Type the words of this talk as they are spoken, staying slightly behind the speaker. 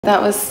That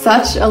was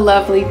such a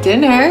lovely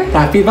dinner.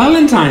 Happy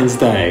Valentine's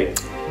Day.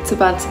 It's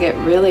about to get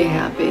really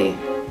happy.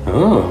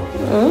 Oh.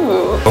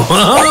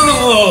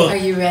 Oh. Are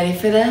you ready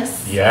for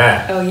this?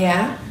 Yeah. Oh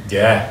yeah?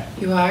 Yeah.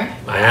 You are?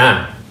 I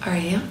am. Are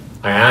you?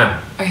 I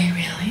am. Are you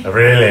really? I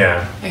really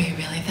am. Are you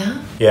really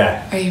though?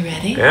 Yeah. Are you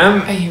ready? I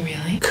am. Are you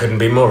really? Couldn't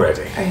be more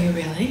ready. Are you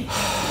really?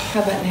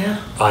 How about now?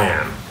 I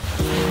am.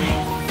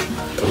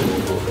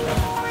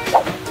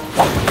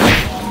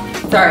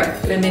 Sorry,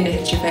 I didn't mean to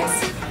hit your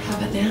face. How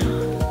about now?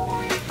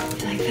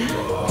 You like that?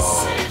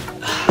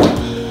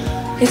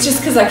 It's just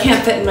because I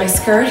can't fit in my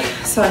skirt,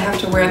 so I have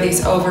to wear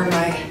these over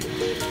my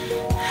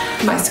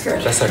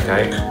skirt. That's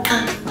okay.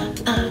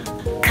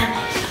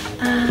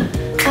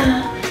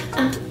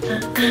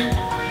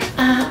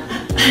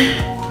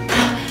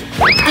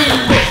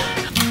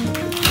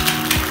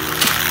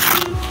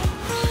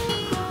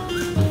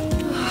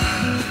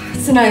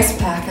 It's a nice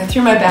pack. I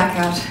threw my back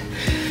out.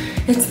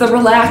 It's the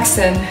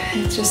relaxin'.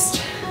 It's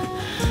just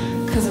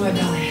because of my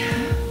belly.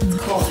 It's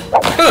cold.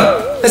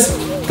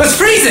 That's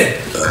freezing!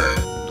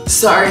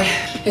 Sorry.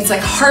 It's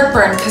like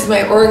heartburn because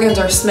my organs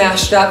are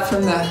smashed up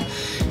from the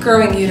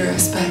growing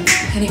uterus, but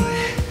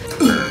anyway.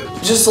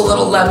 Just a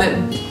little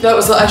lemon.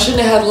 I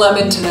shouldn't have had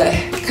lemon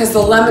today because the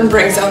lemon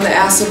brings on the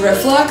acid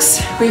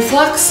reflux.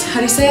 Reflux? How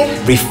do you say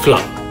it?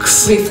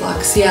 Reflux.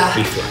 Reflux, yeah.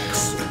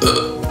 Reflux.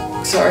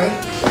 Sorry.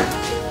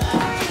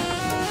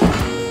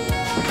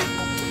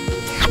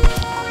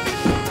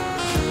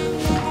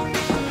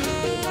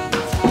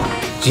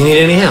 Do you need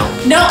any help?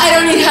 No, I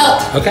don't need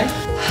help. Okay.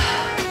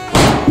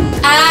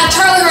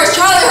 Charlie horse,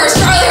 Charlie horse,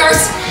 Charlie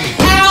horse.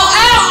 Ow,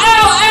 ow,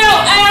 ow,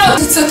 ow, ow.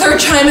 It's a third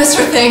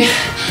trimester thing.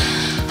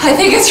 I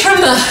think it's from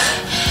the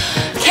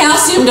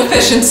calcium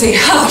deficiency.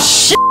 Oh,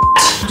 shit.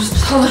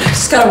 Hold on, I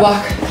just gotta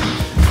walk.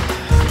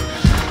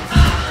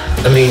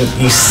 I mean,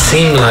 you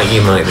seem like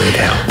you might need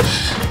help.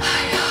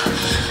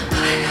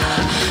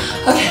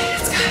 Okay,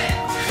 let's go.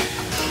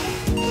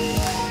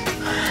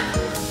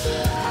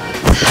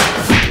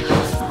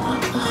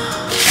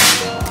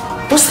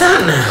 What's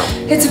that now?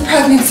 It's a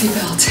pregnancy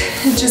belt.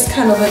 It just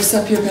kind of lifts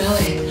up your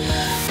belly.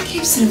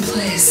 Keeps it in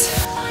place.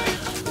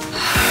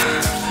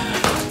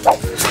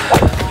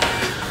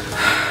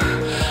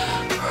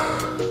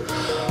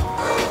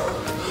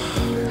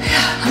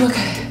 Yeah, I'm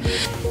okay.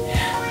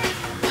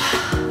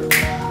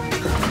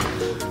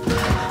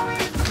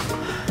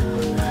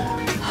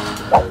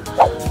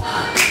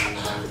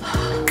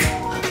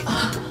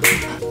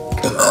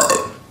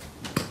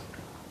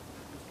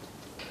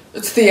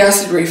 It's the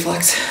acid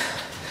reflux.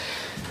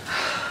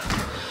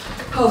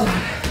 Hold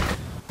on.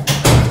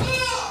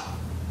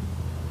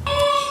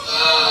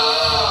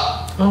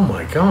 Oh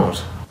my god.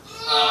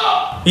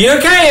 You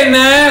okay in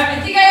there? I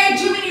think I ate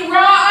too many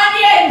raw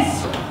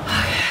onions!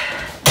 Okay.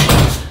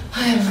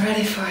 I am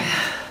ready for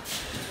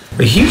you.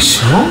 Are you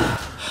sure?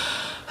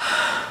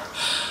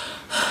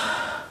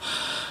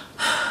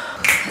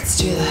 Let's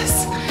do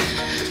this.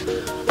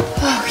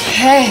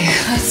 Okay,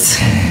 let's...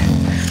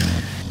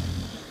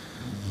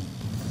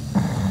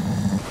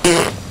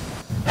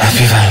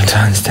 Happy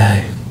Valentine's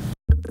Day.